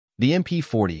The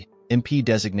MP40, MP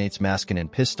designates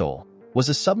Maschinenpistole, was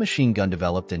a submachine gun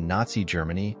developed in Nazi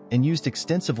Germany and used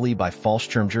extensively by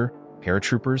Fallschirmjäger,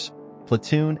 paratroopers,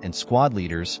 platoon and squad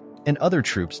leaders, and other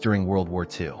troops during World War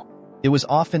II. It was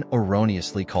often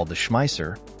erroneously called the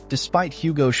Schmeisser, despite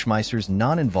Hugo Schmeisser's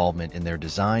non-involvement in their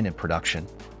design and production.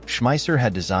 Schmeisser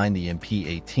had designed the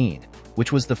MP40,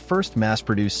 which was the first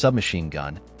mass-produced submachine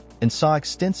gun, and saw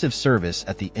extensive service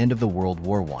at the end of the World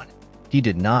War I. He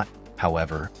did not,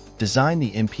 however, design the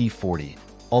MP40,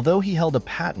 although he held a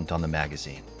patent on the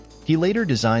magazine. He later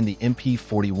designed the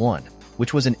MP41,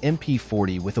 which was an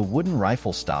MP40 with a wooden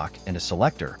rifle stock and a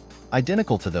selector,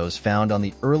 identical to those found on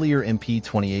the earlier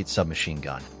MP28 submachine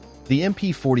gun. The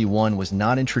MP41 was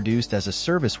not introduced as a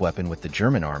service weapon with the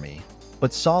German army,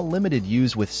 but saw limited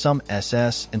use with some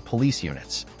SS and police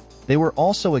units. They were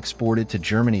also exported to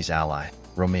Germany's ally,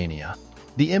 Romania.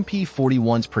 The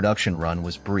MP41's production run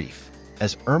was brief,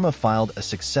 as Irma filed a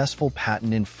successful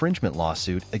patent infringement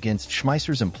lawsuit against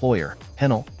Schmeisser's employer,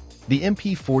 Henkel. The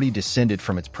MP40 descended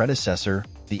from its predecessor,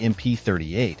 the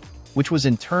MP38, which was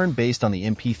in turn based on the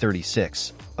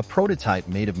MP36, a prototype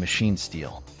made of machined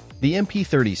steel. The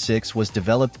MP36 was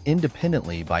developed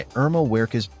independently by Irma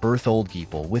Werke's Berthold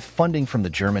Giepel with funding from the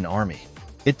German army.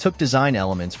 It took design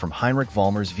elements from Heinrich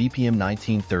Vollmer's VPM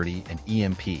 1930 and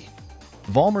EMP.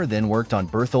 Vollmer then worked on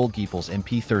Berthold Giepel's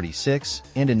MP36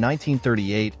 and in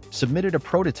 1938 submitted a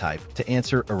prototype to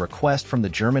answer a request from the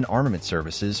German Armament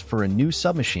Services for a new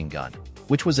submachine gun,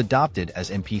 which was adopted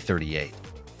as MP38.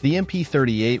 The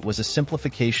MP38 was a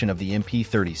simplification of the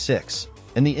MP36,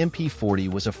 and the MP40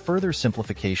 was a further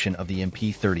simplification of the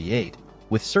MP38,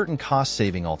 with certain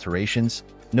cost-saving alterations,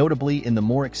 notably in the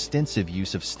more extensive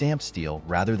use of stamped steel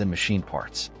rather than machined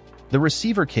parts. The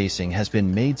receiver casing has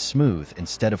been made smooth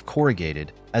instead of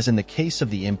corrugated, as in the case of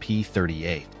the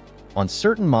MP38. On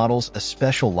certain models, a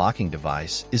special locking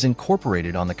device is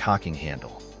incorporated on the cocking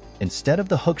handle. Instead of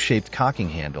the hook-shaped cocking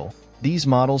handle, these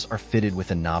models are fitted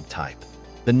with a knob type.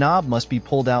 The knob must be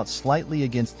pulled out slightly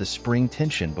against the spring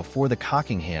tension before the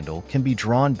cocking handle can be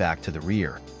drawn back to the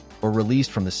rear, or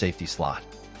released from the safety slot.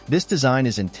 This design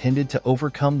is intended to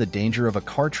overcome the danger of a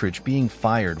cartridge being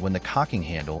fired when the cocking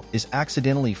handle is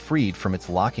accidentally freed from its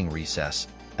locking recess,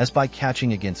 as by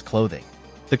catching against clothing.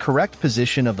 The correct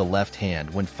position of the left hand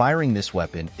when firing this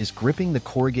weapon is gripping the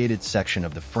corrugated section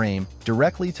of the frame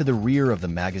directly to the rear of the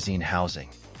magazine housing.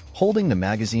 Holding the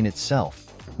magazine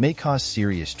itself may cause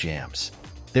serious jams.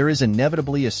 There is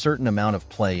inevitably a certain amount of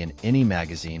play in any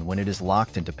magazine when it is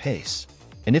locked into pace,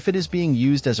 and if it is being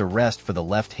used as a rest for the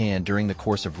left hand during the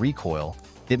course of recoil,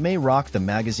 it may rock the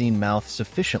magazine mouth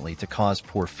sufficiently to cause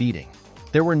poor feeding.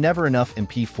 There were never enough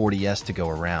MP40s to go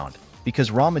around, because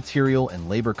raw material and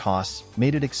labor costs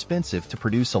made it expensive to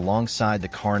produce alongside the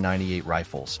Kar-98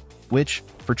 rifles, which,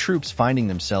 for troops finding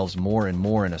themselves more and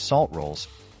more in assault roles,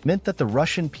 meant that the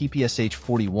Russian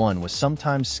PPSH-41 was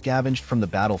sometimes scavenged from the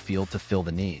battlefield to fill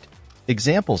the need.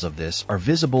 Examples of this are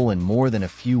visible in more than a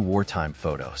few wartime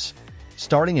photos.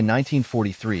 Starting in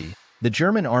 1943, the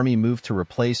German army moved to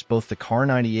replace both the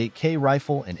Kar-98K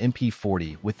rifle and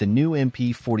MP40 with the new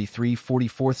MP43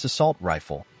 44th assault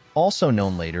rifle, also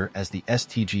known later as the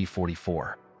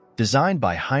STG-44, designed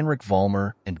by Heinrich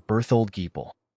Vollmer and Berthold Giepel.